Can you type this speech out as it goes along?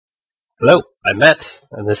Hello, I'm Matt,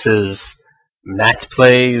 and this is Matt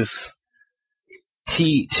Plays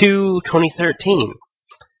T2 2013,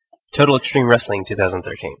 Total Extreme Wrestling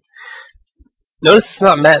 2013. Notice it's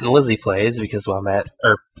not Matt and Lizzie Plays, because, well,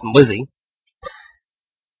 Lizzie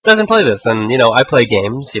doesn't play this, and, I play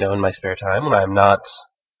games, in my spare time when I'm not,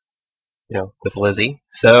 with Lizzie,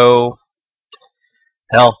 so,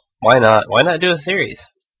 hell, why not? Why not do a series?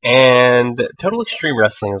 And Total Extreme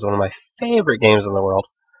Wrestling is one of my favorite games in the world.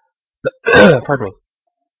 Pardon me.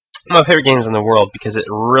 My favorite games in the world because it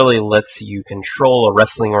really lets you control a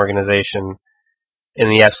wrestling organization in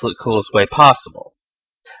the absolute coolest way possible.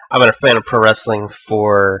 I've been a fan of pro wrestling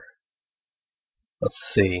for, let's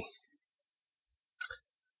see,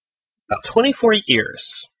 about 24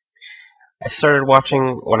 years. I started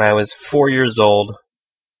watching when I was 4 years old,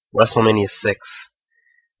 WrestleMania 6,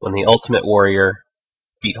 when the Ultimate Warrior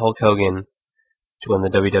beat Hulk Hogan to win the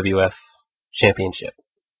WWF Championship.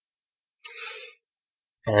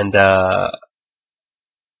 And,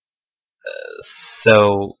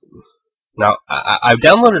 so, now, I've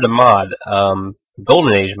downloaded a mod,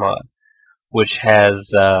 Golden Age mod, which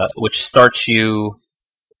starts you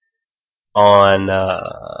on,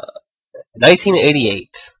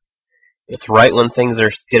 1988. It's right when things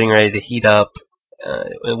are getting ready to heat up,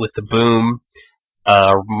 with the boom.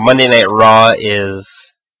 Monday Night Raw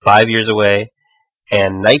is 5 years away,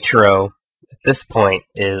 and Nitro, at this point,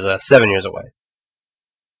 is 7 years away.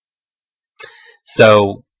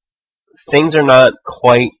 So, things are not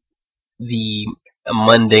quite the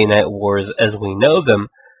Monday Night Wars as we know them,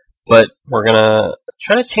 but we're gonna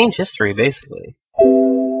try to change history, basically.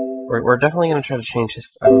 We're definitely gonna try to change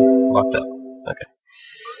history. I'm locked up. Okay.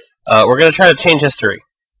 We're gonna try to change history.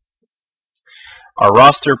 Our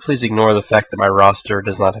roster, please ignore the fact that my roster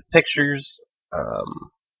does not have pictures. I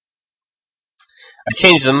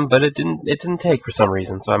changed them, but it didn't take for some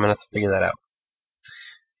reason, so I'm gonna have to figure that out.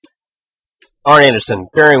 Arn Anderson,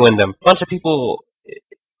 Barry Windham, bunch of people,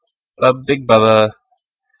 Big Bubba.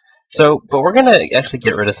 So, but we're gonna actually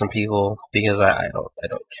get rid of some people because I don't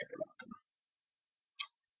care about them.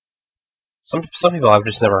 Some people I've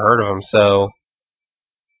just never heard of them, so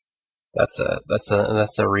that's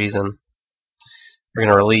a reason. We're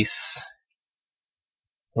gonna release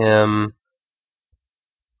him.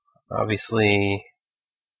 Obviously,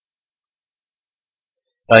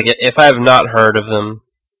 like if I have not heard of them,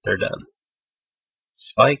 they're done.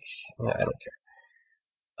 Spike? Yeah, I don't care.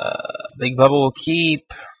 Big Bubba will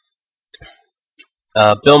keep.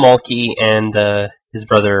 Bill Mulkey and his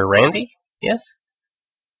brother Randy? Yes?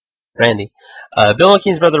 Randy. Bill Mulkey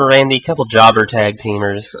and his brother Randy, couple jobber tag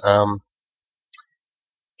teamers.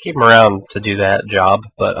 Keep them around to do that job,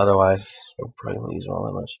 but otherwise, we'll probably won't use them all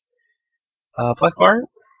that much. Black Bart?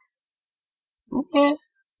 Yeah,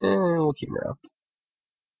 we'll keep them around.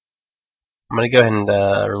 I'm going to go ahead and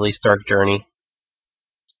release Dark Journey.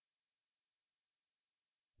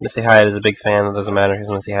 Missy Hyatt is a big fan. It doesn't matter because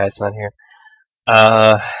Missy Hyatt's not here.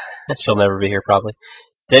 She'll never be here, probably.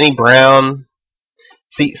 Denny Brown.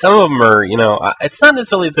 See, some of them are, it's not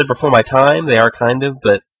necessarily that they're before my time. They are kind of,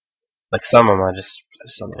 but like some of them, I just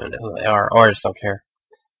don't even know who they are, or I just don't care.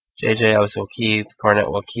 JJ obviously will keep.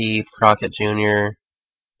 Cornette will keep. Crockett Jr.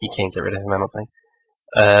 You can't get rid of him, I don't think.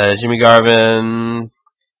 Jimmy Garvin.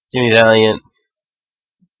 Jimmy Valiant.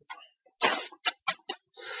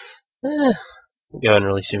 Go ahead and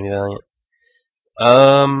release Jimmy Valiant.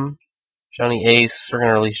 Johnny Ace. We're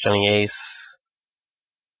gonna release Johnny Ace.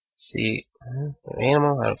 See,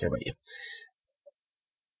 Animal. I don't care about you.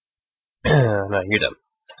 No, you're done.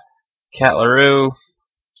 Cat LaRue.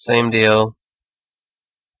 Same deal.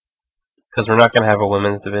 Because we're not gonna have a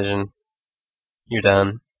women's division. You're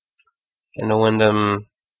done. Kendall Windham.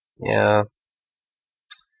 Yeah.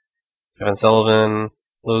 Kevin Sullivan.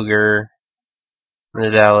 Luger.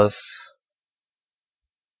 Linda Dallas.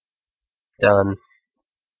 Done.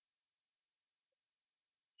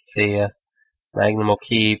 See ya. Magnum will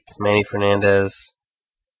keep. Manny Fernandez.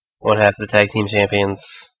 One half of the tag team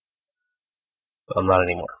champions. Well, not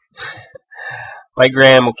anymore. Mike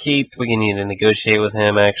Graham will keep. We need to negotiate with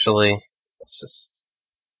him, actually. Let's just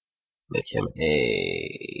make him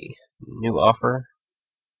a new offer.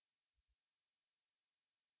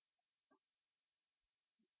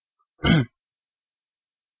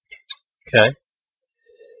 Okay.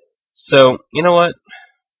 So, you know what?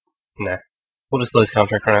 Nah. We'll just let his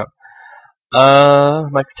contract run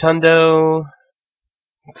out. Mike Rotundo.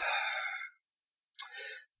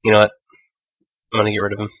 You know what? I'm gonna get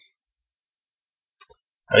rid of him.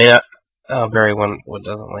 I mean, Barry one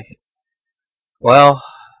doesn't like it. Well,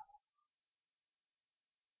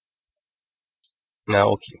 no,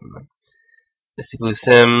 we'll keep him. Misty Blue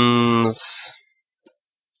Sims.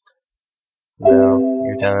 No,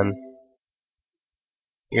 you're done.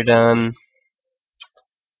 You're done.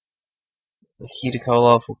 Nikita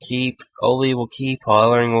Koloff will keep. Oli will keep.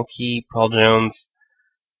 Paul Ellering will keep. Paul Jones.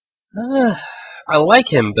 I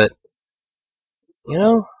like him, but you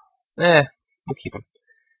know, we'll keep him.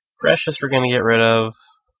 Precious we're gonna get rid of,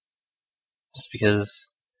 just because,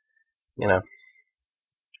 you know.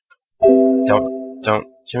 Don't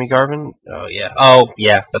Jimmy Garvin? Oh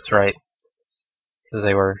yeah, that's right. Because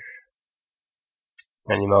they were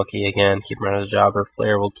Randy Mulkey again. Keep him out of his job. Or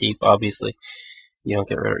Flair will keep. Obviously, you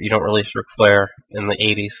don't release Ric Flair in the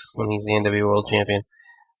 '80s when he's the NWA World Champion.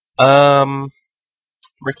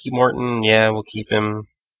 Ricky Morton, yeah, we'll keep him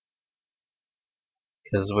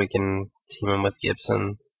because we can team him with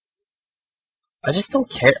Gibson. I just don't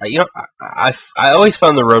care. You know, I always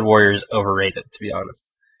found the Road Warriors overrated, to be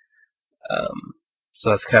honest. So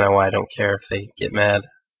that's kind of why I don't care if they get mad.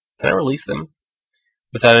 Can I release them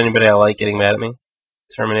without anybody I like getting mad at me?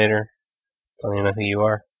 Terminator, don't even know who you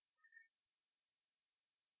are.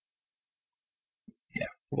 Yeah,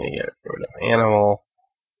 I'm gonna get rid of Animal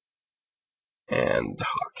and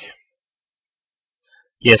Hawk.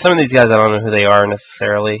 Yeah, some of these guys I don't know who they are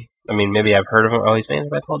necessarily. I mean, maybe I've heard of them. Oh, he's managed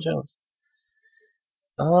by Paul Jones.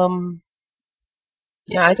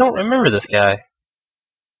 Yeah, I don't remember this guy,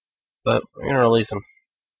 but we're gonna release him.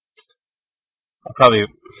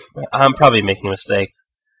 I'm probably making a mistake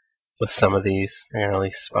with some of these. We're gonna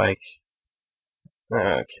release Spike.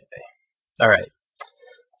 Okay. Alright.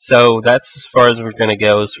 So that's as far as we're gonna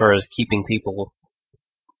go as far as keeping people.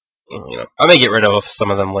 You know, I may get rid of some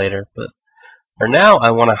of them later, but for now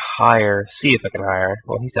I want to see if I can hire.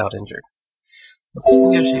 Well, he's out injured. Let's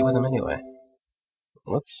negotiate with him anyway.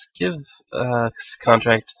 Let's give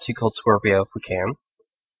contract to Cold Scorpio if we can.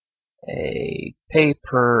 A pay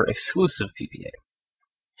per exclusive PPA.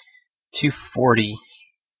 240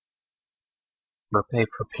 for pay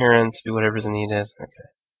per appearance, be whatever's needed. Okay.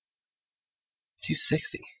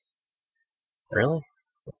 260. Really?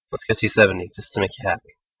 Let's go 270 just to make you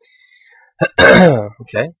happy.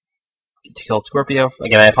 Okay. Get to Cold Scorpio.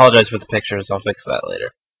 Again, I apologize for the pictures. I'll fix that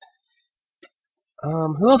later.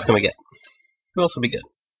 Who else can we get? Who else would be good?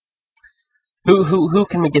 Who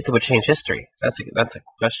can we get that would change history? That's a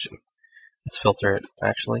question. Let's filter it.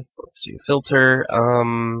 Actually, let's do filter.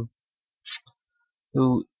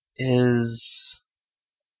 Who is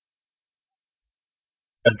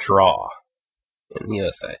a draw in the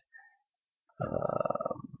USA?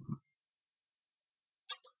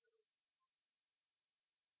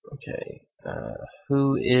 Okay.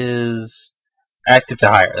 Who is active to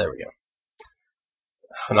hire? There we go.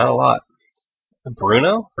 Not a lot.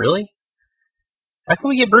 Bruno? Really? How can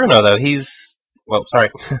we get Bruno, though? Well,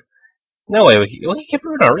 sorry. No way we can get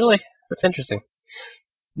Bruno, really? That's interesting.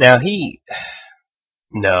 Now,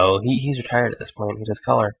 No, he's retired at this point. He does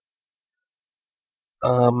color.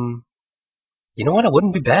 You know what? It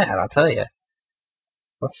wouldn't be bad, I'll tell you.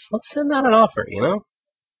 Let's send out an offer, you know?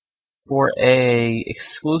 For a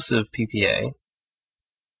exclusive PPA.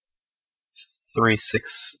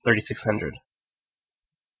 3,600.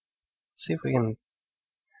 See if we can.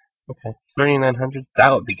 Okay, 3,900.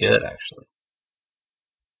 That would be good, actually.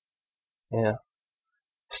 Yeah.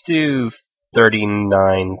 Let's do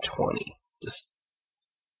 3,920. Just.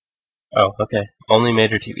 Oh, okay. Only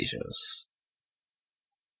major TV shows.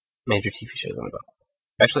 Major TV shows on the bottom.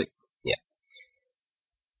 Actually, yeah.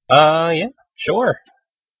 Yeah, sure.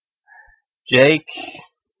 Jake.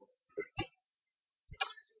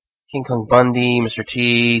 King Kong Bundy, Mr.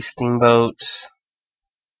 T, Steamboat.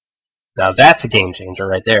 Now that's a game changer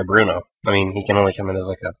right there, Bruno. I mean, he can only come in as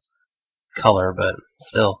like a color, but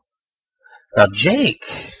still. Now Jake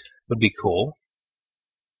would be cool.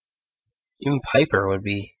 Even Piper would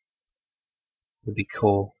be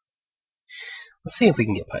cool. Let's see if we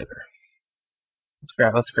can get Piper.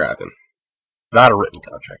 Let's grab him. Not a written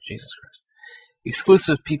contract, Jesus Christ.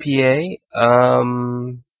 Exclusive PPA.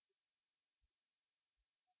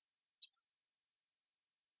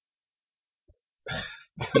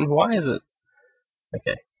 And why is it?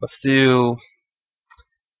 Okay, let's do.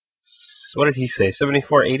 What did he say?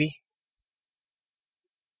 74.80.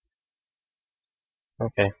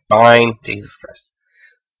 Okay, fine. Jesus Christ.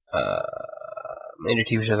 Major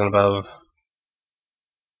TV shows and above.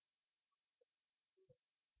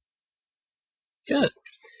 Good.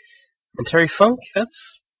 And Terry Funk, that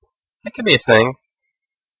could be a thing.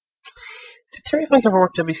 Did Terry Funk ever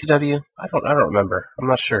work WCW? I don't remember. I'm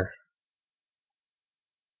not sure.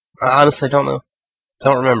 I honestly don't know.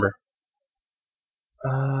 Don't remember.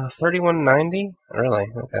 31.90? Really?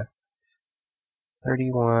 Okay.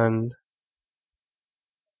 31.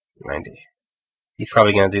 90. He's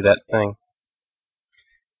probably gonna do that thing.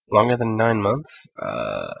 Longer than 9 months?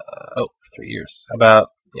 Oh, 3 years. How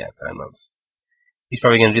about, yeah, 9 months. He's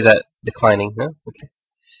probably gonna do that declining, no? Okay.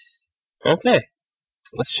 Okay.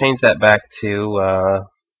 Let's change that back to,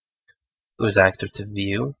 who's active to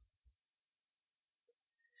view.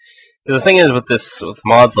 The thing is with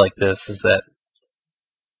mods like this is that,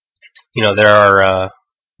 you know, there are,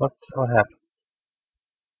 what happened?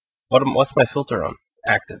 What's my filter on?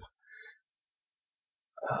 Active.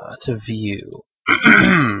 To view.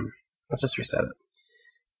 Let's just reset it.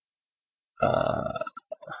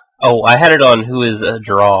 Oh, I had it on who is a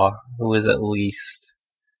draw. Who is at least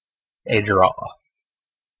a draw.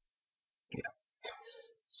 Yeah.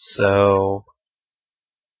 So,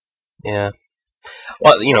 yeah.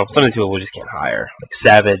 Well, you know, some of these people we just can't hire. Like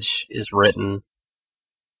Savage is written.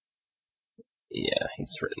 Yeah,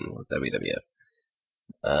 he's written with WWF.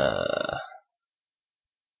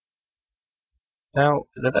 Now,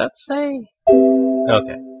 did that say?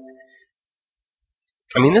 Okay.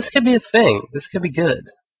 I mean, this could be a thing. This could be good.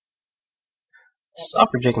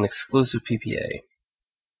 Stop rejecting exclusive PPA.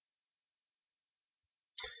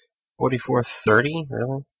 4430?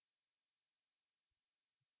 Really?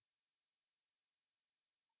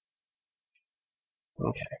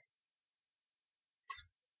 Okay.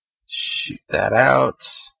 Shoot that out.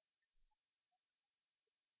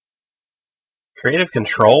 Creative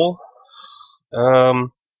control? Okay,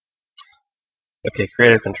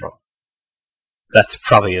 creative control. That's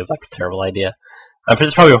probably like a terrible idea.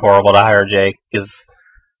 It's probably horrible to hire Jake, because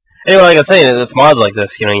anyway, like I was saying, with mods like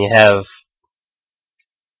this, you know, you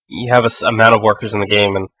have a amount of workers in the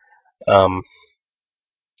game, and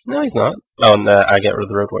no, he's not. Oh, and I get rid of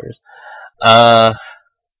the Road Warriors.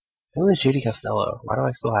 Who is Judy Costello? Why do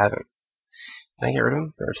I still have him? Can I get rid of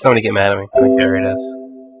him? Or somebody get mad at me? I think there it is.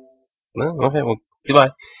 No, okay, well,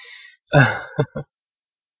 goodbye.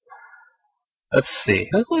 Let's see.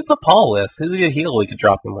 Who can we put Paul with? Who's a good heel we could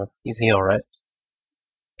drop him with? He's a heel, right?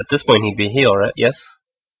 At this point, he'd be a heel, right? Yes?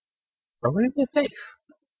 Or would he be a face?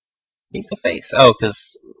 He's a face. Oh,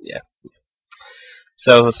 because, yeah.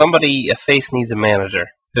 So, a face needs a manager.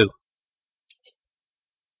 Who?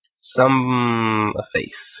 A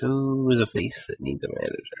face. Who is a face that needs a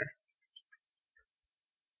manager?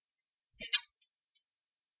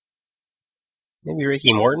 Maybe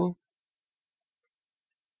Ricky Morton?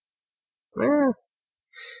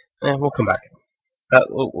 We'll come back.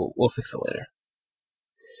 We'll fix it later.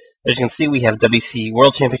 As you can see, we have WC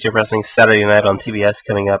World Championship Wrestling Saturday night on TBS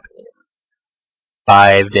coming up in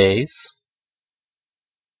 5 days.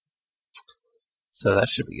 So that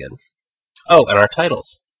should be good. Oh, and our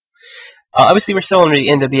titles. Obviously, we're still under the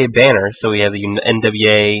NWA banner, so we have the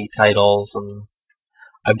NWA titles, and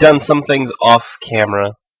I've done some things off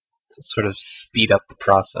camera to sort of speed up the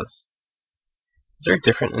process. Is there a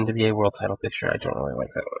different NWA World title picture? I don't really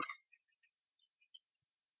like that one.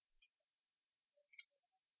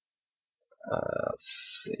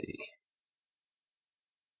 Let's see.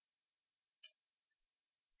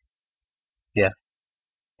 Yeah,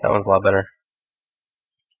 that one's a lot better.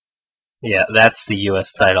 Yeah, that's the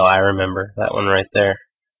US title. I remember that one right there.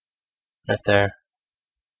 Right there.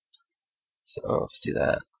 So let's do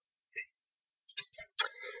that.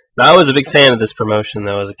 Now, I was a big fan of this promotion,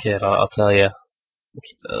 though, as a kid, I'll tell you. We'll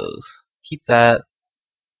keep those. Keep that.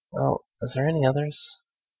 Oh, is there any others?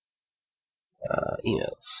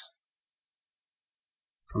 Emails.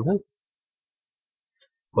 From who?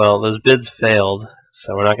 Well, those bids failed,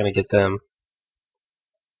 so we're not going to get them.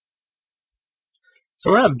 So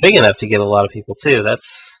we're not big enough to get a lot of people, too.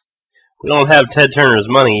 We don't have Ted Turner's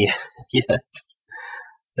money yet.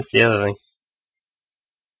 That's the other thing.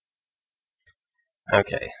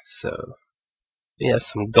 Okay, so we have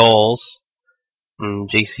some goals from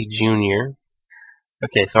JC Jr.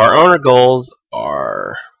 Okay, so our owner goals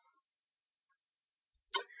are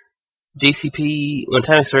JCP. When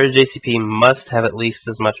time started, JCP must have at least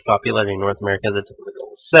as much popularity in North America as the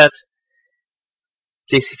typical set.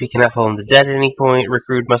 JCP cannot fall into debt at any point. Rick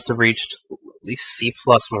Rude must have reached at least C+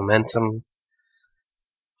 momentum.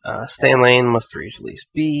 Stan Lane must reach at least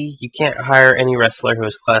B. You can't hire any wrestler who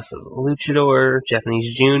is classed as a luchador,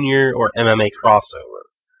 Japanese junior, or MMA crossover.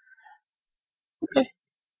 Okay,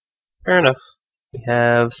 fair enough. We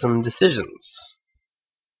have some decisions.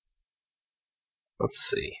 Let's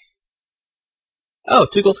see. Oh,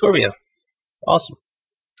 2 Gold Scorpio. Awesome.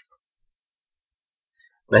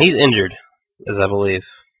 Now he's injured, as I believe.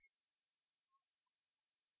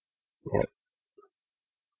 Yep.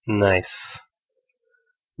 Nice.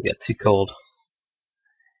 We got 2 cold.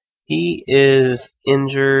 He is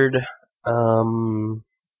injured.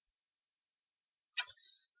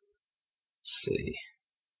 see.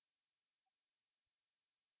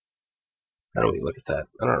 How do we look at that?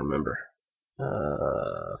 I don't remember.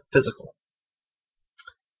 Physical.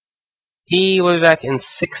 He will be back in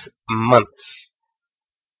 6 months.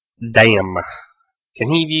 Damn.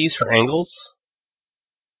 Can he be used for angles?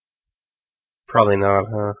 Probably not,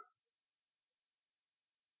 huh?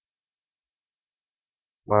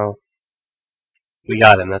 Well, we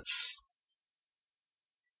got him. That's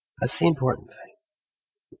the important thing.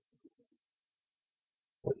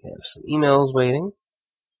 We have some emails waiting.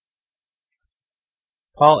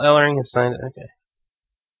 Paul Ellering has signed it. Okay.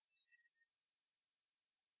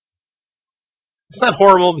 It's not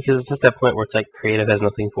horrible because it's at that point where it's like creative has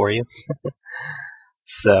nothing for you.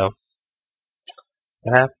 So,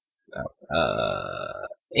 what happened? Oh,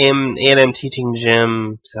 A&M teaching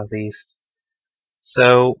gym, Southeast.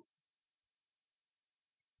 So,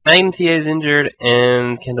 Magnum TA is injured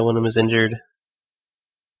and Kendall Wyndham is injured.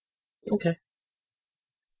 Okay.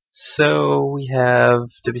 So, we have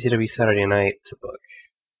WCW Saturday night to book.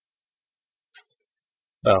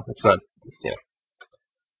 Well, it's not,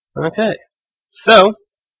 Okay. So,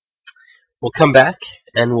 we'll come back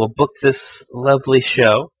and we'll book this lovely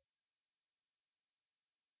show.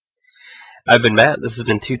 I've been Matt. This has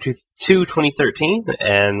been 2013,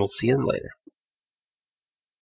 and we'll see you later.